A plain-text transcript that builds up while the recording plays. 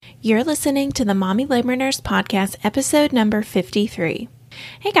You're listening to the Mommy Labor Nurse Podcast, episode number 53.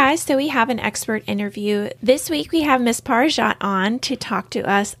 Hey guys, so we have an expert interview. This week we have Miss Parijat on to talk to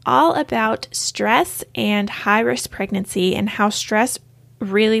us all about stress and high-risk pregnancy and how stress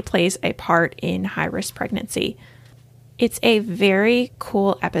really plays a part in high-risk pregnancy. It's a very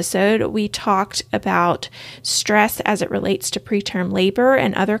cool episode. We talked about stress as it relates to preterm labor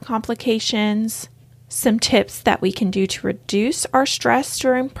and other complications, some tips that we can do to reduce our stress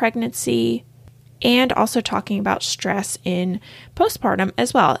during pregnancy, and also talking about stress in postpartum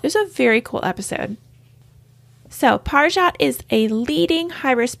as well. It was a very cool episode. So Parijat is a leading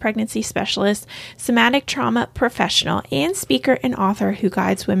high-risk pregnancy specialist, somatic trauma professional, and speaker and author who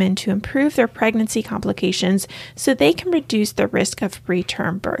guides women to improve their pregnancy complications so they can reduce the risk of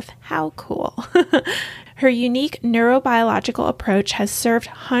preterm birth. How cool. Her unique neurobiological approach has served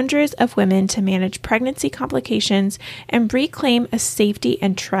hundreds of women to manage pregnancy complications and reclaim a safety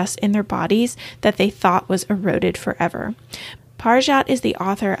and trust in their bodies that they thought was eroded forever. Parijat is the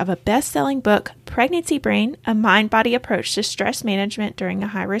author of a best-selling book, Pregnancy Brain, A Mind-Body Approach to Stress Management During a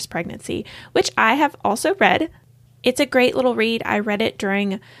High-Risk Pregnancy, which I have also read. It's a great little read. I read it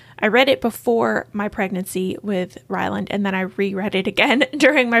before my pregnancy with Ryland, and then I reread it again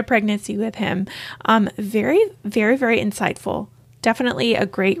during my pregnancy with him. Very, very, very insightful. Definitely a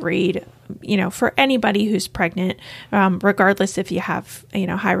great read, for anybody who's pregnant, regardless if you have,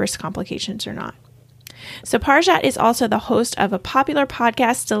 high-risk complications or not. So Parijat is also the host of a popular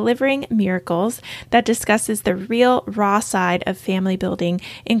podcast, Delivering Miracles, that discusses the real, raw side of family building,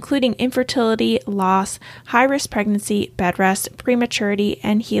 including infertility, loss, high-risk pregnancy, bed rest, prematurity,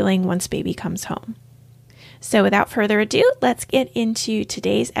 and healing once baby comes home. So without further ado, let's get into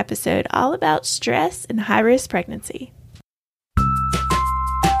today's episode all about stress and high-risk pregnancy.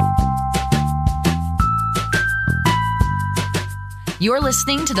 You're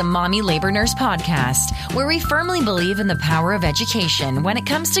listening to the Mommy Labor Nurse Podcast, where we firmly believe in the power of education when it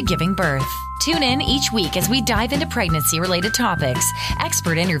comes to giving birth. Tune in each week as we dive into pregnancy-related topics,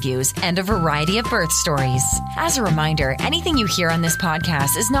 expert interviews, and a variety of birth stories. As a reminder, anything you hear on this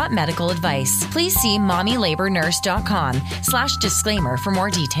podcast is not medical advice. Please see mommylabornurse.com/disclaimer for more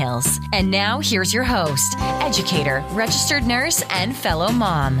details. And now, here's your host, educator, registered nurse, and fellow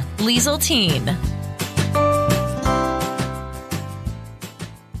mom, Liesl Teen.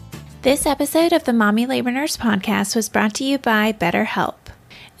 This episode of the Mommy Labor Nurse Podcast was brought to you by BetterHelp.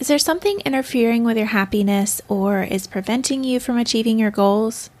 Is there something interfering with your happiness or is preventing you from achieving your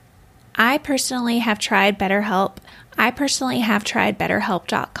goals? I personally have tried BetterHelp. I personally have tried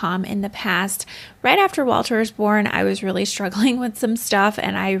BetterHelp.com in the past. Right after Walter was born, I was really struggling with some stuff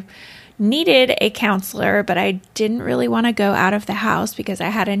and I needed a counselor, but I didn't really want to go out of the house because I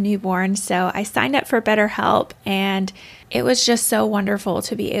had a newborn. So I signed up for BetterHelp, and it was just so wonderful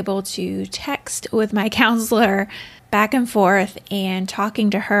to be able to text with my counselor back and forth and talking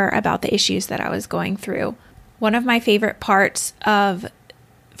to her about the issues that I was going through. One of my favorite parts of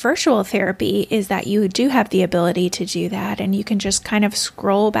virtual therapy is that you do have the ability to do that, and you can just kind of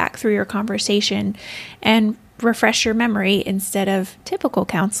scroll back through your conversation and refresh your memory instead of typical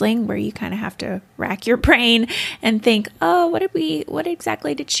counseling where you kind of have to rack your brain and think, oh, what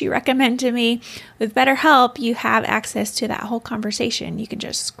exactly did she recommend to me? With BetterHelp, you have access to that whole conversation. You can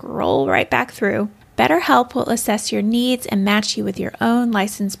just scroll right back through. BetterHelp will assess your needs and match you with your own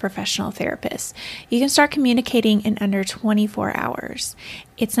licensed professional therapist. You can start communicating in under 24 hours.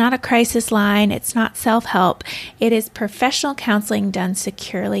 It's not a crisis line. It's not self-help. It is professional counseling done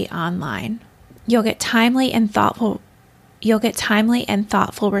securely online. You'll get timely and thoughtful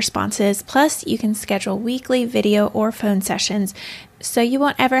responses. Plus, you can schedule weekly video or phone sessions so you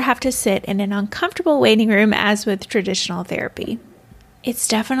won't ever have to sit in an uncomfortable waiting room as with traditional therapy. It's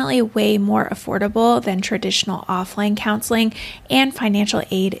definitely way more affordable than traditional offline counseling, and financial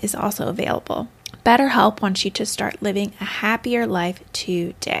aid is also available. BetterHelp wants you to start living a happier life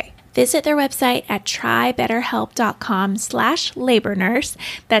today. Visit their website at trybetterhelp.com/labornurse.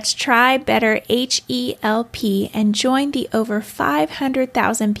 That's trybetterhelp, and join the over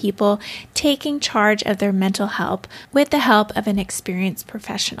 500,000 people taking charge of their mental health with the help of an experienced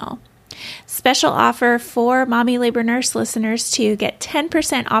professional. Special offer for Mommy Labor Nurse listeners to get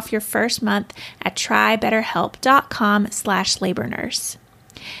 10% off your first month at trybetterhelp.com/labornurse.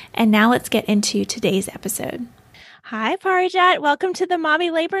 And now let's get into today's episode. Hi, Parijat. Welcome to the Mommy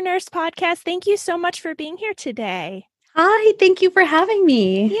Labor Nurse Podcast. Thank you so much for being here today. Hi, thank you for having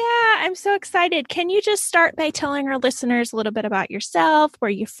me. Yeah, I'm so excited. Can you just start by telling our listeners a little bit about yourself, where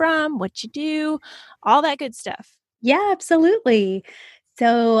you're from, what you do, all that good stuff? Yeah, absolutely.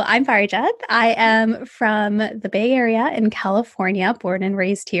 So I'm Parijat. I am from the Bay Area in California, born and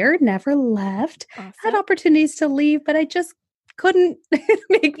raised here, never left. Awesome. Had opportunities to leave, but I just couldn't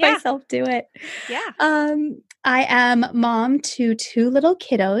make myself do it. Yeah. I am mom to two little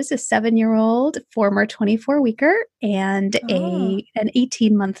kiddos, a 7-year-old former 24-weeker and an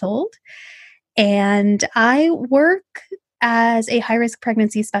 18-month-old. And I work as a high-risk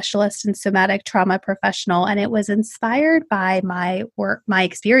pregnancy specialist and somatic trauma professional, and it was inspired by my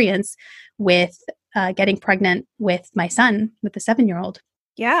experience with getting pregnant with my son, with the 7-year-old.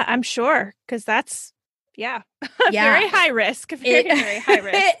 Yeah, I'm sure, because that's very high risk. Very high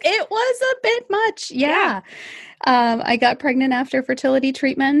risk. It was a bit much. Yeah. I got pregnant after fertility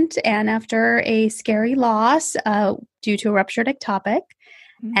treatment and after a scary loss due to a ruptured ectopic.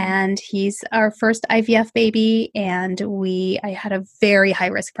 And he's our first IVF baby. And I had a very high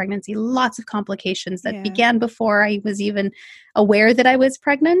risk pregnancy, lots of complications that began before I was even aware that I was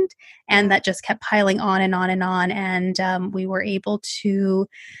pregnant. And that just kept piling on and on and on. And we were able to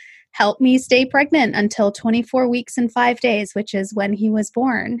help me stay pregnant until 24 weeks and 5 days, which is when he was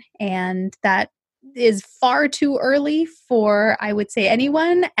born. And that is far too early for, I would say,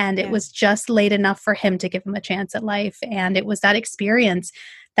 anyone. And it was just late enough for him to give him a chance at life. And it was that experience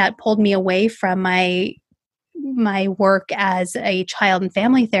that pulled me away from my work as a child and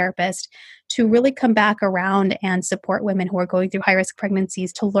family therapist to really come back around and support women who are going through high-risk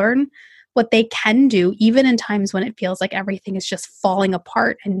pregnancies to learn what they can do, even in times when it feels like everything is just falling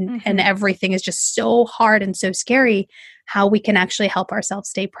apart and everything is just so hard and so scary, how we can actually help ourselves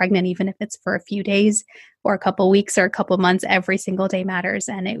stay pregnant, even if it's for a few days or a couple weeks or a couple months. Every single day matters.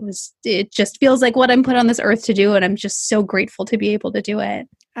 And it just feels like what I'm put on this earth to do. And I'm just so grateful to be able to do it.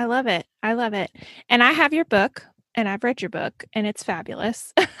 I love it. I love it. And I have your book. And I've read your book and it's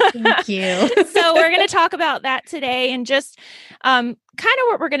fabulous. Thank you. So we're going to talk about that today, and just kind of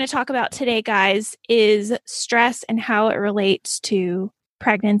what we're going to talk about today, guys, is stress and how it relates to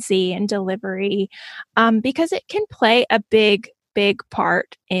pregnancy and delivery, because it can play a big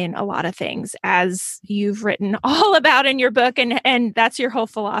part in a lot of things, as you've written all about in your book, and that's your whole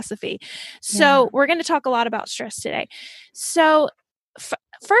philosophy. So we're going to talk a lot about stress today. So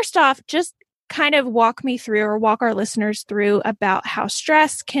first off, just kind of walk our listeners through about how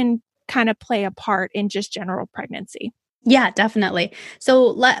stress can kind of play a part in just general pregnancy. Yeah, definitely.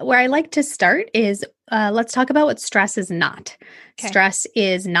 So where I like to start is let's talk about what stress is not. Okay. Stress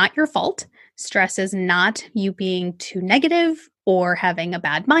is not your fault. Stress is not you being too negative or having a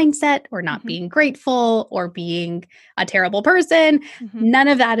bad mindset or not being grateful or being a terrible person. None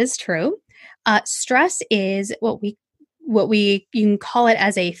of that is true. Stress is you can call it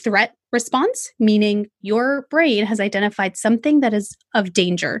as a threat response, meaning your brain has identified something that is of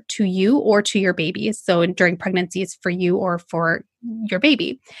danger to you or to your baby. So during pregnancy, it's for you or for your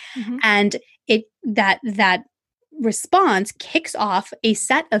baby. And that response kicks off a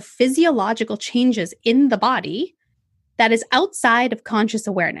set of physiological changes in the body that is outside of conscious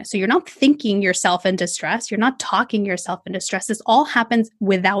awareness. So you're not thinking yourself into stress. You're not talking yourself into stress. This all happens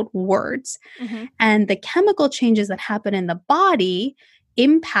without words. And the chemical changes that happen in the body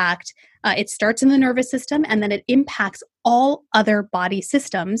impact, it starts in the nervous system, and then it impacts all other body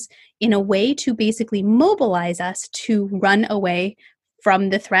systems in a way to basically mobilize us to run away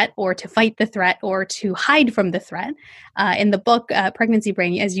from the threat or to fight the threat or to hide from the threat. In the book, Pregnancy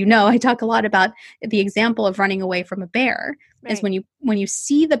Brain, as you know, I talk a lot about the example of running away from a bear. Right. Is when you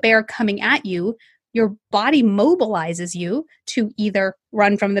see the bear coming at you, your body mobilizes you to either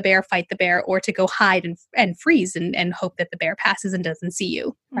run from the bear, fight the bear, or to go hide and freeze and hope that the bear passes and doesn't see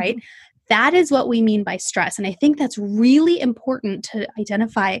you, right? That is what we mean by stress. And I think that's really important to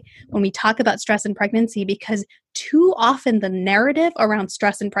identify when we talk about stress in pregnancy, because too often the narrative around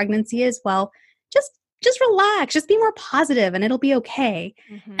stress in pregnancy is, well, just relax, just be more positive and it'll be okay.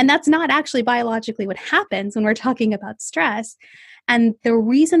 And that's not actually biologically what happens when we're talking about stress. And the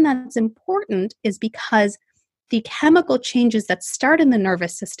reason that's important is because the chemical changes that start in the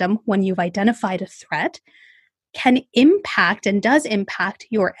nervous system when you've identified a threat can impact and does impact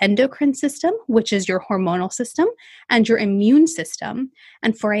your endocrine system, which is your hormonal system, and your immune system.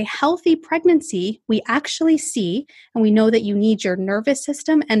 And for a healthy pregnancy, we actually see, and we know that you need your nervous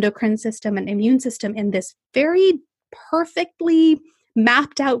system, endocrine system, and immune system in this very perfectly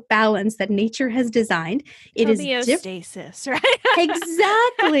mapped out balance that nature has designed. It is homeostasis, right?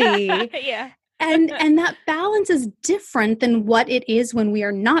 Exactly. Yeah. And that balance is different than what it is when we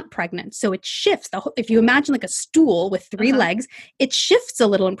are not pregnant. So it shifts. If you imagine like a stool with 3 legs, it shifts a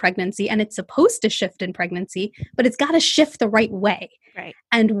little in pregnancy, and it's supposed to shift in pregnancy, but it's got to shift the right way. Right.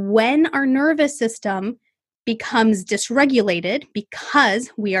 And when our nervous system becomes dysregulated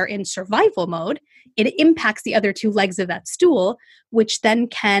because we are in survival mode, it impacts the other two legs of that stool, which then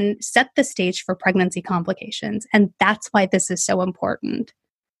can set the stage for pregnancy complications. And that's why this is so important.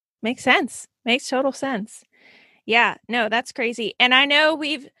 Makes sense. Makes total sense. Yeah, no, that's crazy. And I know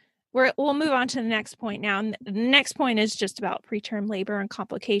we'll move on to the next point now. And the next point is just about preterm labor and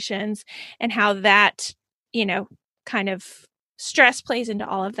complications and how that, kind of stress plays into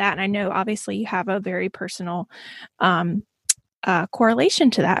all of that. And I know obviously you have a very personal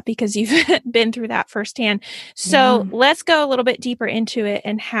correlation to that because you've been through that firsthand. So let's go a little bit deeper into it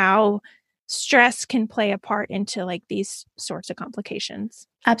and how stress can play a part into like these sorts of complications.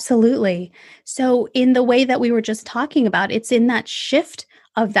 Absolutely. So in the way that we were just talking about, it's in that shift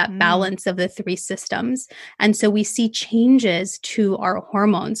of that balance of the three systems. And so we see changes to our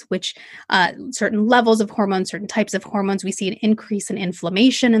hormones, which certain levels of hormones, certain types of hormones, we see an increase in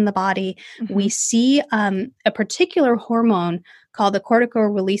inflammation in the body. We see a particular hormone called the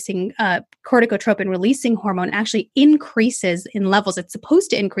corticotropin releasing hormone actually increases in levels. It's supposed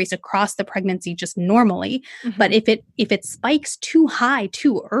to increase across the pregnancy just normally, but if it spikes too high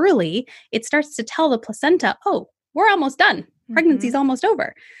too early, it starts to tell the placenta, oh, we're almost done. Pregnancy's almost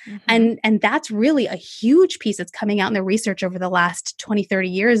over. And that's really a huge piece that's coming out in the research over the last 20, 30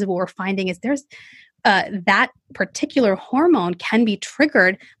 years of what we're finding is there's that particular hormone can be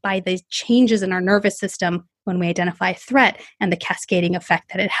triggered by the changes in our nervous system when we identify a threat and the cascading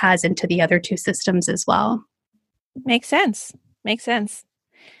effect that it has into the other two systems as well. Makes sense.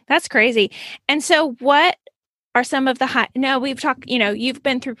 That's crazy. And so what are some of the we've talked, you've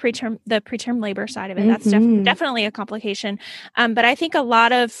been through the preterm labor side of it. That's definitely a complication. But I think a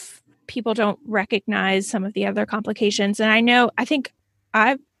lot of people don't recognize some of the other complications. And I think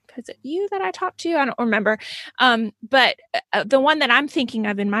is it you that I talked to? I don't remember. But the one that I'm thinking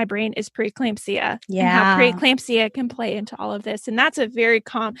of in my brain is preeclampsia. Yeah. And how preeclampsia can play into all of this. And that's a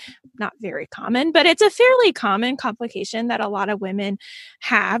not very common, but it's a fairly common complication that a lot of women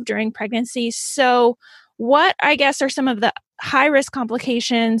have during pregnancy. So what, I guess, are some of the high-risk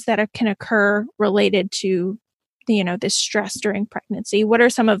complications that can occur related to, this stress during pregnancy? What are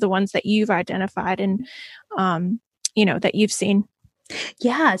some of the ones that you've identified and, that you've seen?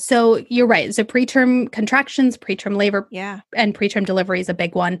 Yeah. So you're right. So preterm contractions, preterm labor, and preterm delivery is a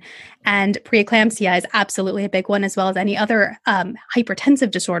big one. And preeclampsia is absolutely a big one, as well as any other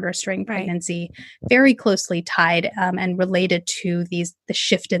hypertensive disorders during pregnancy, very closely tied and related to the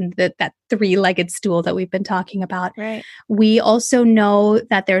shift in that three-legged stool that we've been talking about. Right. We also know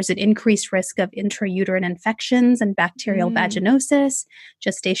that there's an increased risk of intrauterine infections and bacterial vaginosis,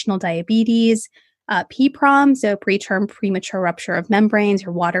 gestational diabetes, PPROM, so preterm premature rupture of membranes.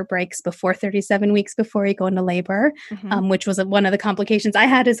 Your water breaks before 37 weeks before you go into labor, which was one of the complications I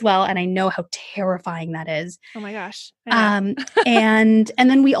had as well. And I know how terrifying that is. Oh my gosh. and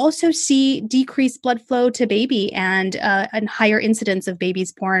then we also see decreased blood flow to baby and higher incidence of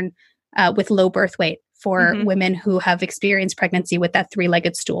babies born with low birth weight for women who have experienced pregnancy with that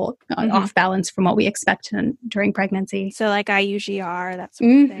three-legged stool off balance from what we expect during pregnancy. So like IUGR, that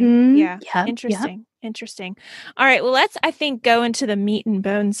sort of thing. Yeah. Interesting. All right. Well, let's, I think, go into the meat and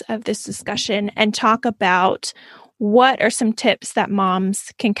bones of this discussion and talk about what are some tips that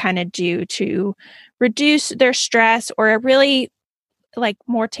moms can kind of do to reduce their stress or really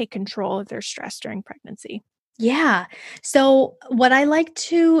more take control of their stress during pregnancy. Yeah. So what I like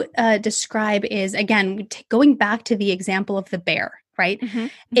to describe is, again, going back to the example of the bear, right?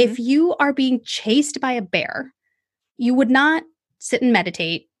 If you are being chased by a bear, you would not sit and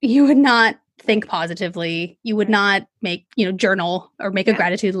meditate. You would not think positively. You would not make, journal or make a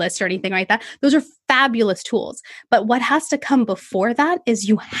gratitude list or anything like that. Those are fabulous tools. But what has to come before that is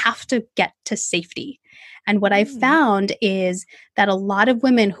you have to get to safety. And what I've found is that a lot of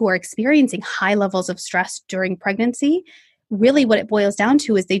women who are experiencing high levels of stress during pregnancy, really what it boils down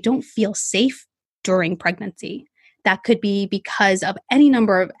to is they don't feel safe during pregnancy. That could be because of any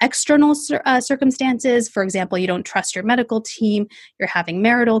number of external circumstances. For example, you don't trust your medical team, you're having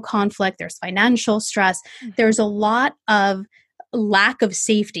marital conflict, there's financial stress. There's a lot of lack of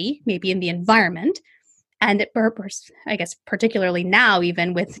safety, maybe in the environment. And I guess particularly now,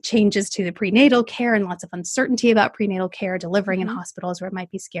 even with changes to the prenatal care and lots of uncertainty about prenatal care, delivering in hospitals where it might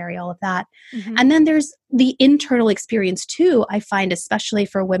be scary, all of that. And then there's the internal experience too, I find, especially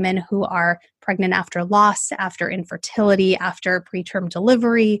for women who are pregnant after loss, after infertility, after preterm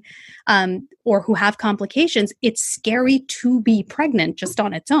delivery, or who have complications. It's scary to be pregnant just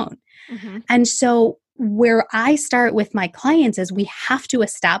on its own. And so where I start with my clients is we have to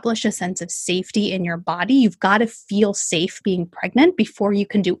establish a sense of safety in your body. You've got to feel safe being pregnant before you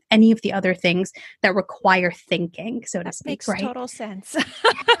can do any of the other things that require thinking, so to speak, makes right? total sense.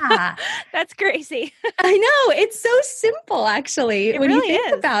 Yeah. That's crazy. I know. It's so simple, actually, when really you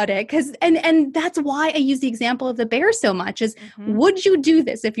think is. about it. And that's why I use the example of the bear so much is, would you do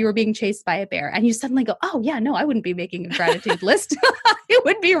this if you were being chased by a bear? And you suddenly go, oh, yeah, no, I wouldn't be making a gratitude list. It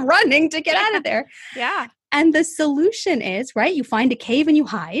would be running to get out of there. Yeah. And the solution is, right, you find a cave and you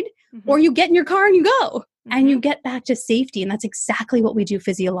hide, or you get in your car and you go, and you get back to safety. And that's exactly what we do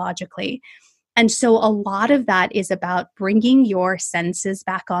physiologically. And so a lot of that is about bringing your senses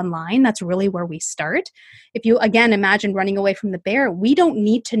back online. That's really where we start. If you, again, imagine running away from the bear, we don't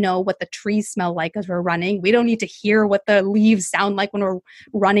need to know what the trees smell like as we're running. We don't need to hear what the leaves sound like when we're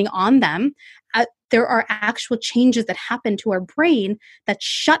running on them. There are actual changes that happen to our brain that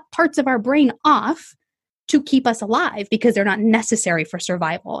shut parts of our brain off to keep us alive because they're not necessary for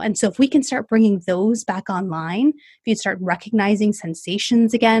survival. And so if we can start bringing those back online, if you start recognizing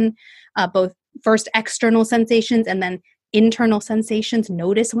sensations again, both first external sensations and then internal sensations,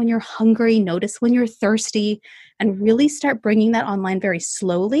 notice when you're hungry, notice when you're thirsty, and really start bringing that online very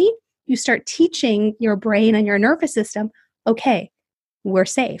slowly, you start teaching your brain and your nervous system, okay, we're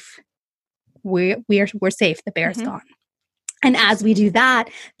safe. We're safe. The bear's gone. And as we do that,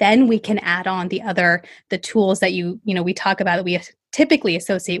 then we can add on the tools that we talk about that we typically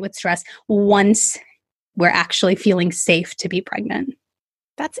associate with stress once we're actually feeling safe to be pregnant.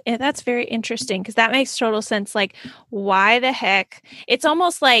 That's very interesting because that makes total sense. Like, why the heck? It's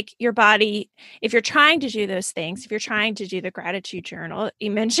almost like your body, if you're trying to do those things, if you're trying to do the gratitude journal you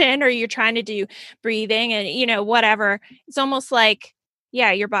mentioned, or you're trying to do breathing and, whatever, it's almost like,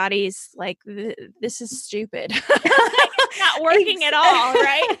 yeah, your body's like, this is stupid. It's not working at all,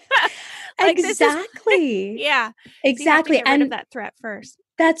 right? Like exactly. Yeah. Exactly. So you have to get rid of that threat first.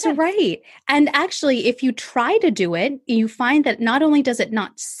 That's right. And actually, if you try to do it, you find that not only does it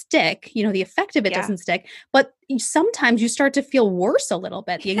not stick, the effect of it doesn't stick, but sometimes you start to feel worse a little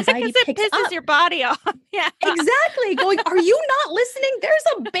bit. The anxiety picks up. It pisses your body off. Yeah. Exactly. Going, are you not listening? There's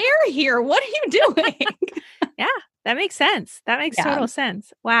a bear here. What are you doing? Yeah. That makes sense. That makes total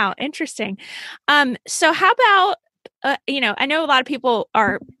sense. Wow. Interesting. So how about, I know a lot of people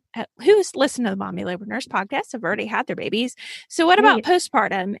who's listened to the Mommy Labor Nurse podcast have already had their babies. So what about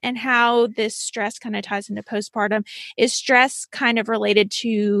postpartum and how this stress kind of ties into postpartum? Is stress kind of related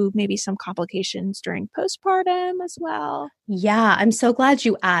to maybe some complications during postpartum as well? Yeah, I'm so glad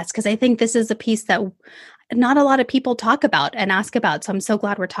you asked because I think this is a piece that not a lot of people talk about and ask about. So I'm so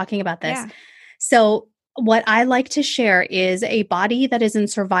glad we're talking about this. Yeah. So what I like to share is a body that is in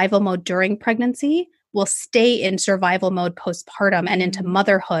survival mode during pregnancy will stay in survival mode postpartum and into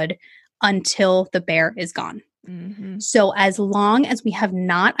motherhood until the bear is gone. So as long as we have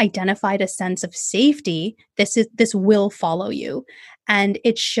not identified a sense of safety, this will follow you. And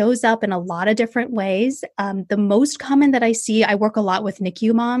it shows up in a lot of different ways. The most common that I see, I work a lot with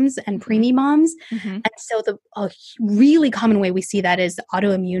NICU moms and preemie moms. And so a really common way we see that is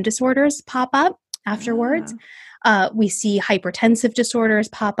autoimmune disorders pop up afterwards. We see hypertensive disorders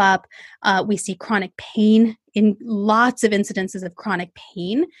pop up. We see chronic pain in lots of incidences of chronic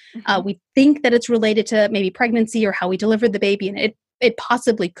pain. We think that it's related to maybe pregnancy or how we delivered the baby, and it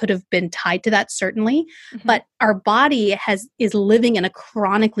possibly could have been tied to that, certainly. But our body is living in a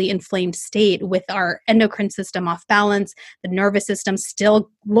chronically inflamed state with our endocrine system off balance, the nervous system still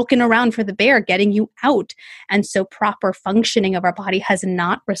looking around for the bear, getting you out. And so proper functioning of our body has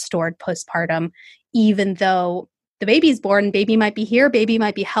not restored postpartum, even though the baby's born, baby might be here, baby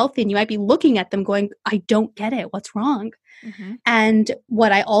might be healthy, and you might be looking at them going, I don't get it. What's wrong? And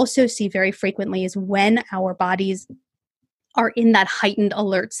what I also see very frequently is when our bodies are in that heightened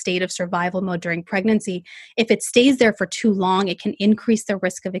alert state of survival mode during pregnancy, if it stays there for too long, it can increase the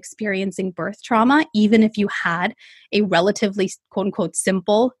risk of experiencing birth trauma, even if you had a relatively, quote unquote,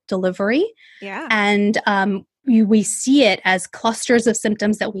 simple delivery. Yeah. And we see it as clusters of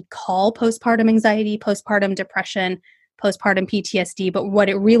symptoms that we call postpartum anxiety, postpartum depression, postpartum PTSD. But what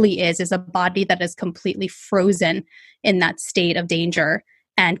it really is a body that is completely frozen in that state of danger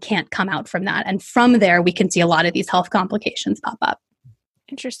and can't come out from that. And from there, we can see a lot of these health complications pop up.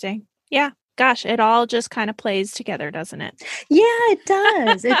 Interesting. Yeah. Gosh, it all just kind of plays together, doesn't it? Yeah, it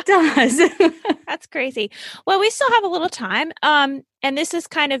does. It does. That's crazy. Well, we still have a little time. And this is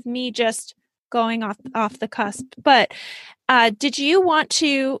kind of me just going off the cusp. But did you want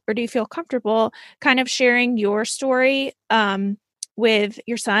to, or do you feel comfortable kind of sharing your story with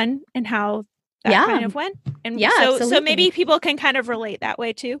your son and how that kind of went? And absolutely. So maybe people can kind of relate that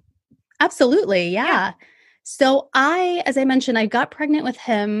way too. Absolutely. Yeah. So as I mentioned, I got pregnant with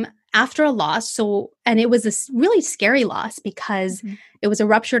him after a loss. And it was a really scary loss because it was a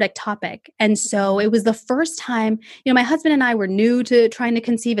ruptured ectopic. And so it was the first time, my husband and I were new to trying to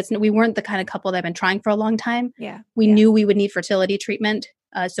conceive. We weren't the kind of couple that had been trying for a long time. We knew we would need fertility treatment.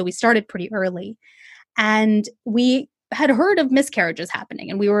 So we started pretty early. And we had heard of miscarriages happening,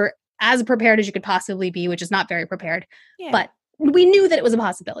 and we were as prepared as you could possibly be, which is not very prepared. But we knew that it was a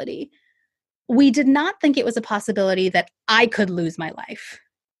possibility. We did not think it was a possibility that I could lose my life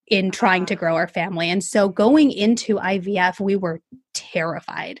in trying to grow our family. And so going into IVF, we were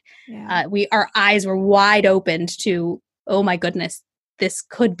terrified. Our eyes were wide open to, oh my goodness, this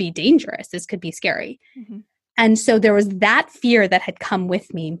could be dangerous. This could be scary. And so there was that fear that had come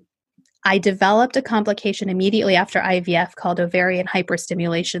with me. I developed a complication immediately after IVF called ovarian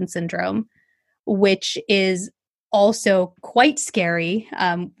hyperstimulation syndrome, which is also quite scary.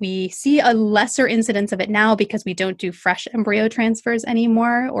 We see a lesser incidence of it now because we don't do fresh embryo transfers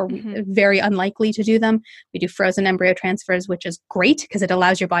anymore, or very unlikely to do them. We do frozen embryo transfers, which is great because it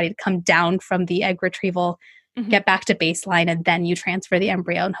allows your body to come down from the egg retrieval, get back to baseline, and then you transfer the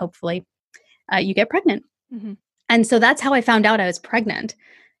embryo and hopefully you get pregnant. And so that's how I found out I was pregnant.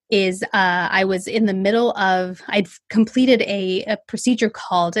 I was in the middle of, I'd completed a procedure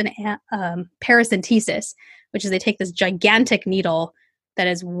called an paracentesis, which is they take this gigantic needle that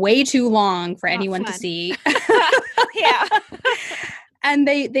is way too long for anyone to see. And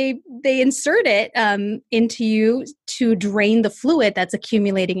they insert it into you to drain the fluid that's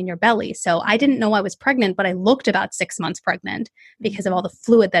accumulating in your belly. So I didn't know I was pregnant, but I looked about 6 months pregnant because of all the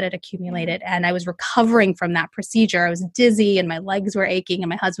fluid that had accumulated. And I was recovering from that procedure. I was dizzy and my legs were aching, and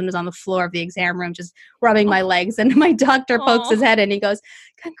my husband was on the floor of the exam room just rubbing my legs. And my doctor pokes his head and he goes,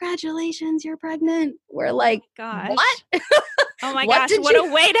 "Congratulations, you're pregnant." We're like, "What?" Oh my gosh, what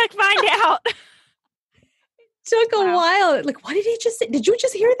a way to find out. Took a while. Like, what did he just say? Did you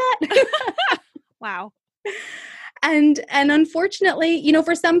just hear that? Wow. And unfortunately,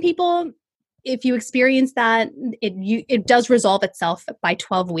 for some people, if you experience that, it does resolve itself by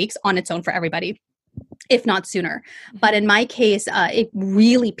 12 weeks on its own for everybody, if not sooner. But in my case, it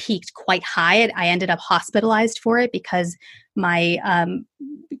really peaked quite high. I ended up hospitalized for it because my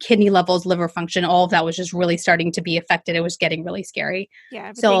kidney levels, liver function, all of that was just really starting to be affected. It was getting really scary.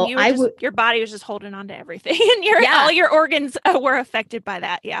 Yeah. So your body was just holding on to everything, and all your organs were affected by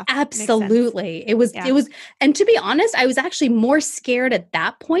that. Yeah. Absolutely. It was, and to be honest, I was actually more scared at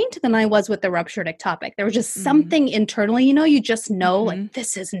that point than I was with the ruptured ectopic. There was just something internally, you just know, like,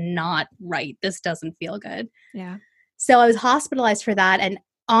 this is not right. This doesn't feel good. Yeah. So I was hospitalized for that. And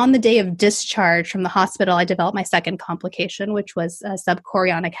on the day of discharge from the hospital, I developed my second complication, which was a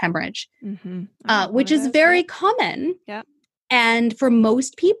subchorionic hemorrhage, which is very common. Yeah. And for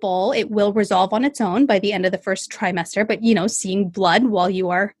most people, it will resolve on its own by the end of the first trimester. But, seeing blood while you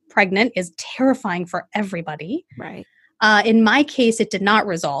are pregnant is terrifying for everybody. Right. In my case, it did not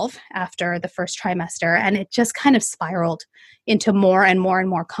resolve after the first trimester, and it just kind of spiraled into more and more and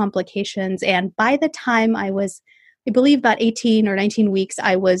more complications. And by the time I was, I believe, about 18 or 19 weeks,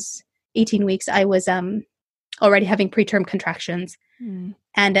 I was already having preterm contractions.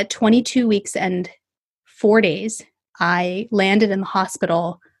 And at 22 weeks and 4 days, I landed in the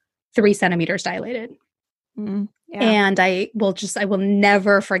hospital 3 centimeters dilated. And I will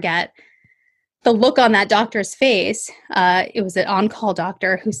never forget the look on that doctor's face. It was an on-call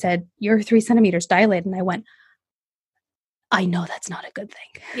doctor who said, "You're 3 centimeters dilated." And I went, "I know that's not a good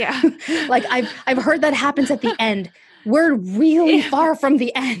thing." Yeah. Like I've heard that happens at the end. We're really far from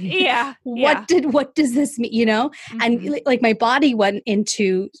the end. Yeah. What does this mean? And like my body went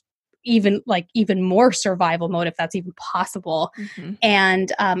into even more survival mode, if that's even possible.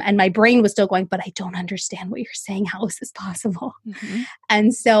 And my brain was still going, "But I don't understand what you're saying. How is this possible?"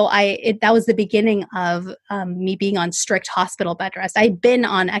 And so that was the beginning of me being on strict hospital bed rest. I'd been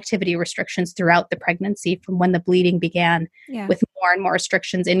on activity restrictions throughout the pregnancy from when the bleeding began, with more and more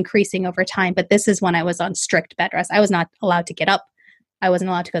restrictions increasing over time. But this is when I was on strict bed rest. I was not allowed to get up. I wasn't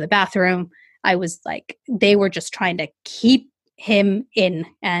allowed to go to the bathroom. I was like, they were just trying to keep him in.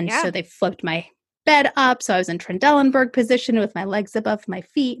 And so they flipped my bed up. So I was in Trendelenburg position with my legs above my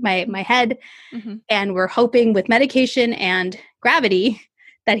feet, my head. And we're hoping with medication and gravity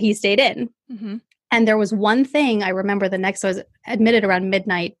that he stayed in. And there was one thing I remember so I was admitted around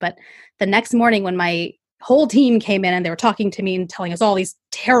midnight, but the next morning when my whole team came in and they were talking to me and telling us all these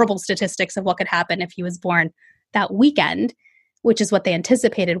terrible statistics of what could happen if he was born that weekend, which is what they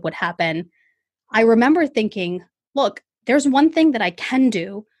anticipated would happen. I remember thinking, look, there's one thing that I can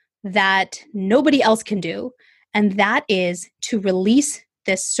do that nobody else can do, and that is to release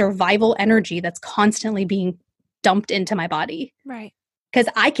this survival energy that's constantly being dumped into my body. Right. Because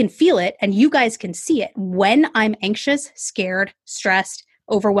I can feel it and you guys can see it. When I'm anxious, scared, stressed,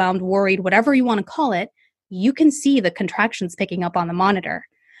 overwhelmed, worried, whatever you want to call it, you can see the contractions picking up on the monitor.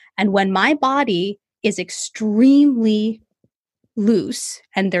 And when my body is extremely loose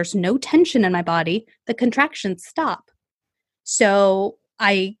and there's no tension in my body, the contractions stop. So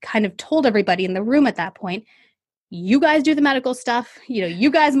I kind of told everybody in the room at that point, you guys do the medical stuff,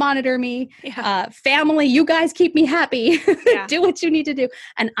 you guys monitor me, family, you guys keep me happy, do what you need to do.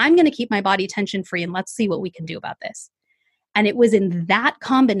 And I'm going to keep my body tension free and let's see what we can do about this. And it was in that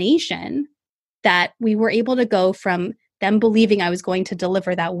combination that we were able to go from them believing I was going to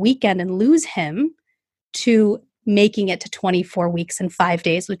deliver that weekend and lose him to making it to 24 weeks and 5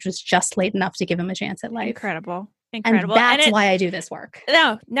 days, which was just late enough to give him a chance at life. Incredible. And that's why I do this work.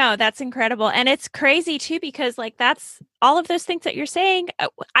 No, that's incredible. And it's crazy too, because like that's all of those things that you're saying.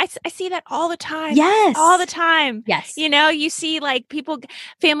 I see that all the time. Yes. All the time. Yes. You see like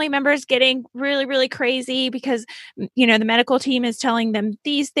family members getting really, really crazy because, the medical team is telling them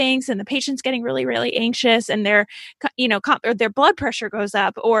these things and the patient's getting really, really anxious and their blood pressure goes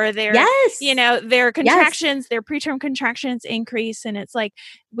up or their contractions, their preterm contractions increase. And it's like,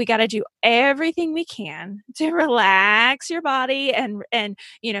 we got to do everything we can to relax your body and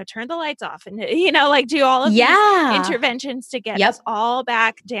turn the lights off and, do all of these interventions to get us all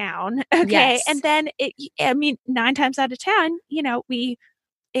back down. Okay. Yes. And then 9 times out of 10,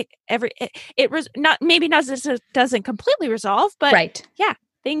 doesn't completely resolve, but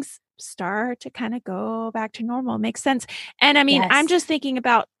things start to kind of go back to normal. Makes sense. And I'm just thinking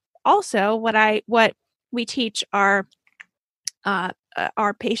about also what we teach our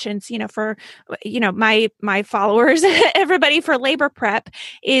patients, for, my followers, everybody for labor prep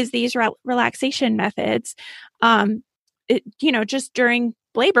is these relaxation methods. Just during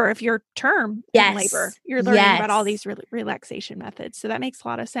labor, if you're term in labor, you're learning about all these relaxation methods. So that makes a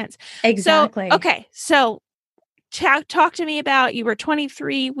lot of sense. Exactly. So talk to me about, you were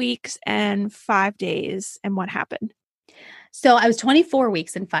 23 weeks and 5 days and what happened? So I was 24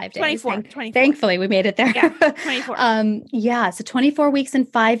 weeks and 5 days. 24. Thankfully, we made it there. Yeah, 24. So 24 weeks and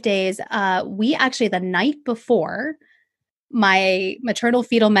 5 days. We actually, the night before, my maternal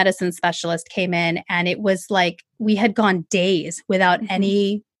fetal medicine specialist came in and it was like we had gone days without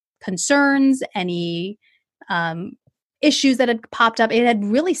any concerns, any issues that had popped up. It had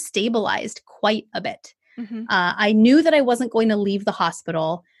really stabilized quite a bit. I knew that I wasn't going to leave the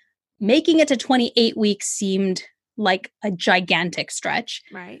hospital. Making it to 28 weeks seemed like a gigantic stretch.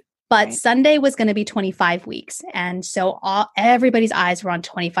 Right. But Sunday was going to be 25 weeks. And so everybody's eyes were on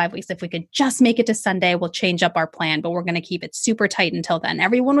 25 weeks. If we could just make it to Sunday, we'll change up our plan, but we're going to keep it super tight until then.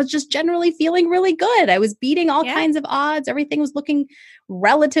 Everyone was just generally feeling really good. I was beating all kinds of odds. Everything was looking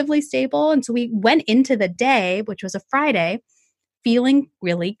relatively stable. And so we went into the day, which was a Friday, feeling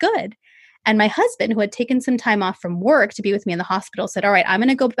really good. And my husband, who had taken some time off from work to be with me in the hospital, said, all right, I'm going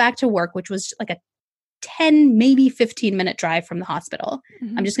to go back to work, which was like a 10, maybe 15-minute drive from the hospital.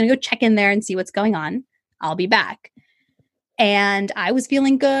 I'm just going to go check in there and see what's going on. I'll be back. And I was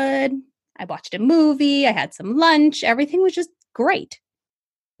feeling good. I watched a movie. I had some lunch. Everything was just great.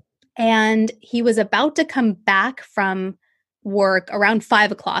 And he was about to come back from work around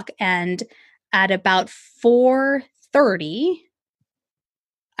 5 o'clock. And at about 4:30,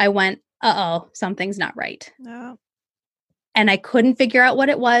 I went, something's not right. No. And I couldn't figure out what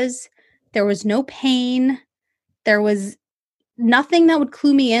it was. There was no pain. There was nothing that would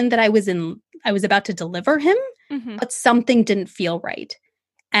clue me in that I was about to deliver him, but something didn't feel right.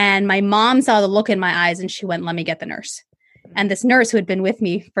 And my mom saw the look in my eyes and she went, let me get the nurse. And this nurse who had been with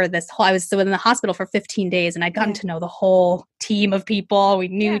me for I was in the hospital for 15 days and I'd gotten to know the whole team of people. We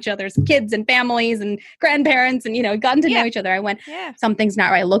knew each other's kids and families and grandparents and, gotten to know each other. I went, something's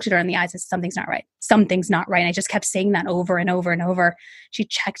not right. I looked at her in the eyes and said, something's not right. Something's not right. And I just kept saying that over and over and over. She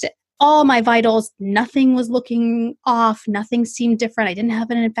checked it. All my vitals, nothing was looking off. Nothing seemed different. I didn't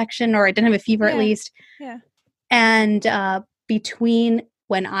have an infection or I didn't have a fever at least. Yeah. And between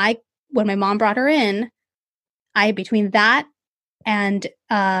when my mom brought her in, between that and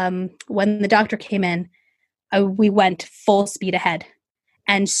when the doctor came in, we went full speed ahead.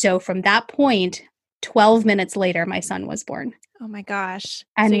 And so from that point, 12 minutes later, my son was born. Oh my gosh.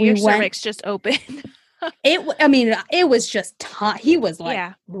 And so your cervix just opened. It was just, he was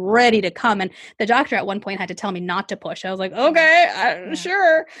like ready to come. And the doctor at one point had to tell me not to push. I was like, okay,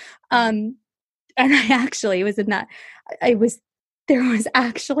 sure. And I actually was in that, I was there was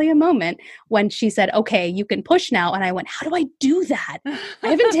actually a moment when she said, okay, you can push now. And I went, how do I do that? I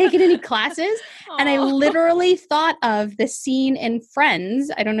haven't taken any classes. And I literally thought of the scene in Friends.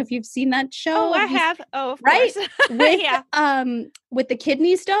 I don't know if you've seen that show. Oh, I have. Oh, of right? course. With the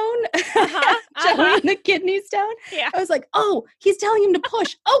kidney stone, showing the kidney stone. Yeah. I was like, oh, he's telling him to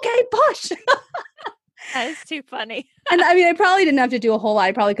push. Okay, push. That is too funny. And I mean, I probably didn't have to do a whole lot.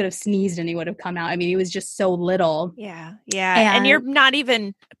 I probably could have sneezed and he would have come out. I mean, he was just so little. Yeah. Yeah. And you're not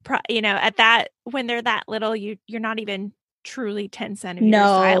even, at that, when they're that little, you're not even truly 10 centimeters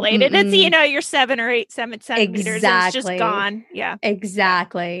dilated. It's, you're 7 or 8 centimeters. Exactly. And it's just gone. Yeah.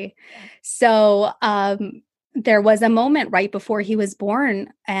 Exactly. So, there was a moment right before he was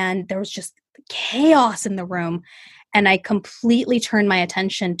born and there was just chaos in the room. And I completely turned my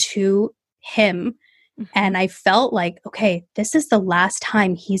attention to him. And I felt like, okay, this is the last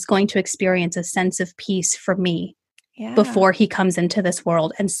time he's going to experience a sense of peace from me before he comes into this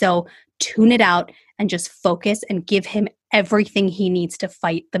world. And so tune it out and just focus and give him everything he needs to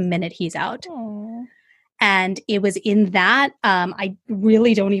fight the minute he's out. Aww. And it was in that, I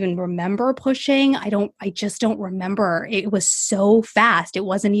really don't even remember pushing. I just don't remember. It was so fast. It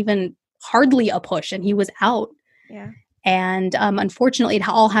wasn't even hardly a push and he was out. Yeah. And unfortunately, it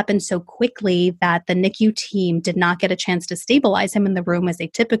all happened so quickly that the NICU team did not get a chance to stabilize him in the room as they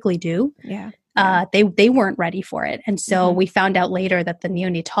typically do. Yeah. They weren't ready for it. And so we found out later that the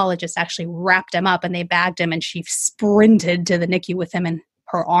neonatologist actually wrapped him up and they bagged him and she sprinted to the NICU with him in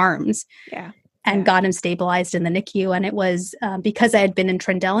her arms. Yeah. And got him stabilized in the NICU. And it was because I had been in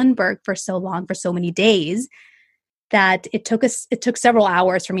Trendelenburg for so long, for so many days, that it took several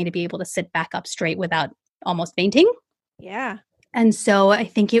hours for me to be able to sit back up straight without almost fainting. Yeah. And so I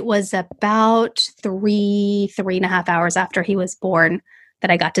think it was about 3.5 hours after he was born that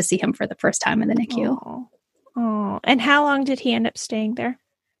I got to see him for the first time in the NICU. Oh. And how long did he end up staying there?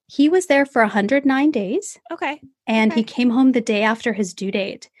 He was there for 109 days. Okay. And he came home the day after his due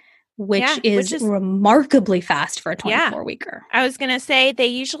date. Which is remarkably fast for a 24-weeker. I was going to say, they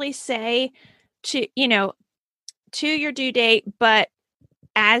usually say to your due date, but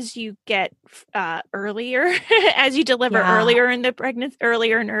as you get earlier, as you deliver earlier in the pregnancy,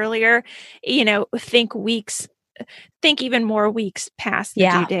 earlier and earlier, think even more weeks past the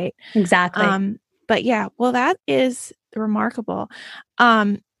due date. Exactly. But yeah, well, that is remarkable.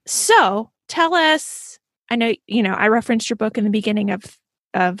 So tell us, I know, I referenced your book in the beginning of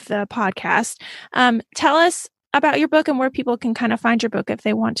the podcast. Tell us about your book and where people can kind of find your book if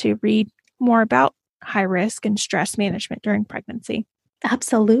they want to read more about high risk and stress management during pregnancy.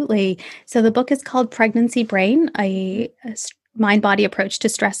 Absolutely. So the book is called Pregnancy Brain, a mind-body approach to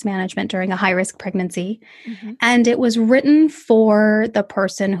stress management during a high-risk pregnancy. And it was written for the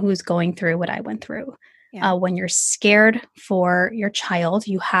person who's going through what I went through. Yeah. When you're scared for your child,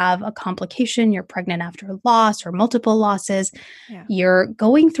 you have a complication, you're pregnant after a loss or multiple losses, you're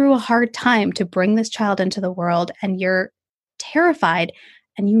going through a hard time to bring this child into the world and you're terrified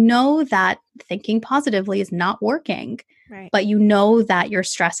and you know that thinking positively is not working, but you know that your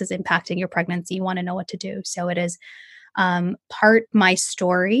stress is impacting your pregnancy. You want to know what to do. So it is part my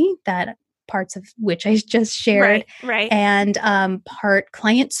story, that parts of which I just shared, and part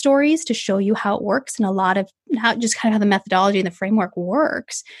client stories to show you how it works and a lot of how just kind of how the methodology and the framework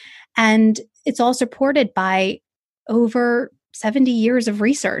works. And it's all supported by over 70 years of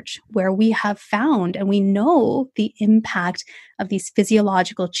research where we have found and we know the impact of these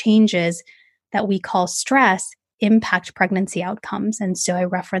physiological changes that we call stress impact pregnancy outcomes. And so I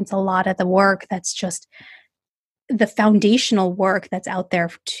reference a lot of the work that's just the foundational work that's out there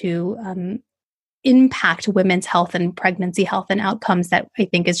to impact women's health and pregnancy health and outcomes that I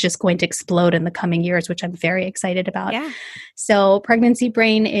think is just going to explode in the coming years, which I'm very excited about. Yeah. So Pregnancy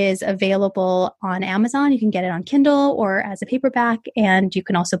Brain is available on Amazon. You can get it on Kindle or as a paperback, and you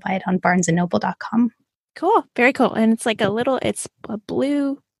can also buy it on barnesandnoble.com. Cool. Very cool. And it's like it's a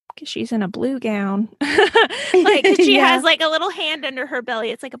blue, because she's in a blue gown. She has like a little hand under her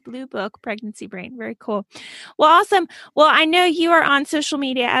belly. It's like a blue book, Pregnancy Brain. Very cool. Well, awesome. Well, I know you are on social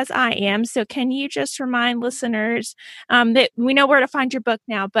media as I am. So can you just remind listeners that we know where to find your book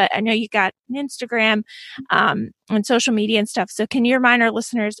now, but I know you got an Instagram and social media and stuff. So can you remind our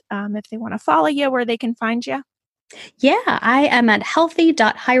listeners if they want to follow you, where they can find you? Yeah, I am at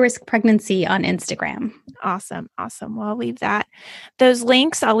healthy.highriskpregnancy on Instagram. Awesome. Well, I'll leave those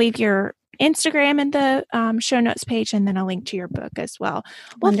links. I'll leave your Instagram in the show notes page, and then a link to your book as well.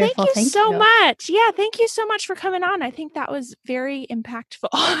 Well, Wonderful. Thank you so much. Yeah, thank you so much for coming on. I think that was very impactful.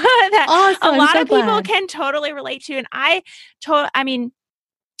 That awesome. A lot of people can totally relate to. And I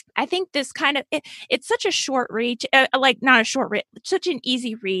I think this kind of, it's such a short read, like not a short read, such an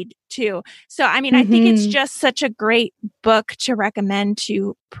easy read too. So, I mean, I think it's just such a great book to recommend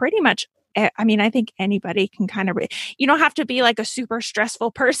to pretty much, I mean, I think anybody can kind of read. You don't have to be like a super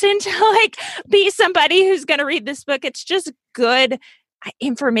stressful person to like be somebody who's going to read this book. It's just good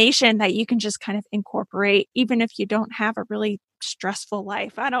information that you can just kind of incorporate, even if you don't have a really stressful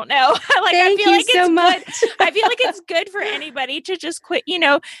life. I don't know. Like, Thank I feel you like so it's much. good. I feel like it's good for anybody to just quit. You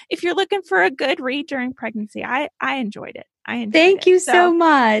know, if you're looking for a good read during pregnancy, I enjoyed it. Thank you so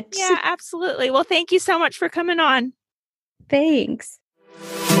much. Yeah, absolutely. Well, thank you so much for coming on. Thanks.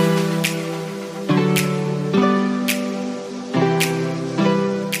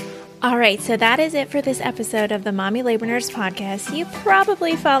 All right, so that is it for this episode of the Mommy Labor Nurse podcast. You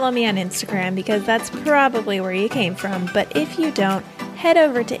probably follow me on Instagram because that's probably where you came from. But if you don't, head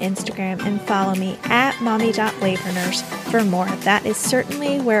over to Instagram and follow me at mommy.labornurse for more. That is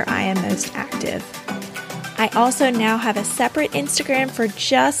certainly where I am most active. I also now have a separate Instagram for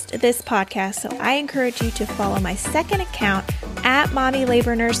just this podcast, so I encourage you to follow my second account at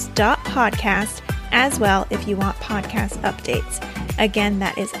mommylabornurse.podcast as well if you want podcast updates. Again,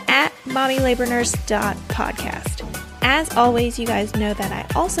 that is at mommylabornurse.podcast. As always, you guys know that I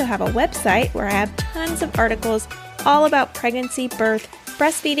also have a website where I have tons of articles all about pregnancy, birth,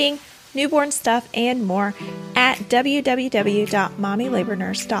 breastfeeding, newborn stuff, and more at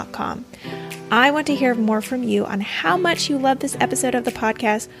www.mommylabornurse.com. I want to hear more from you on how much you love this episode of the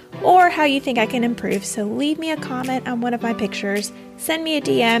podcast or how you think I can improve. So leave me a comment on one of my pictures, send me a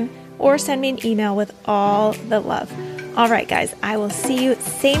DM, or send me an email with all the love. All right, guys, I will see you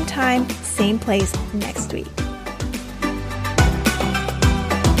same time, same place next week.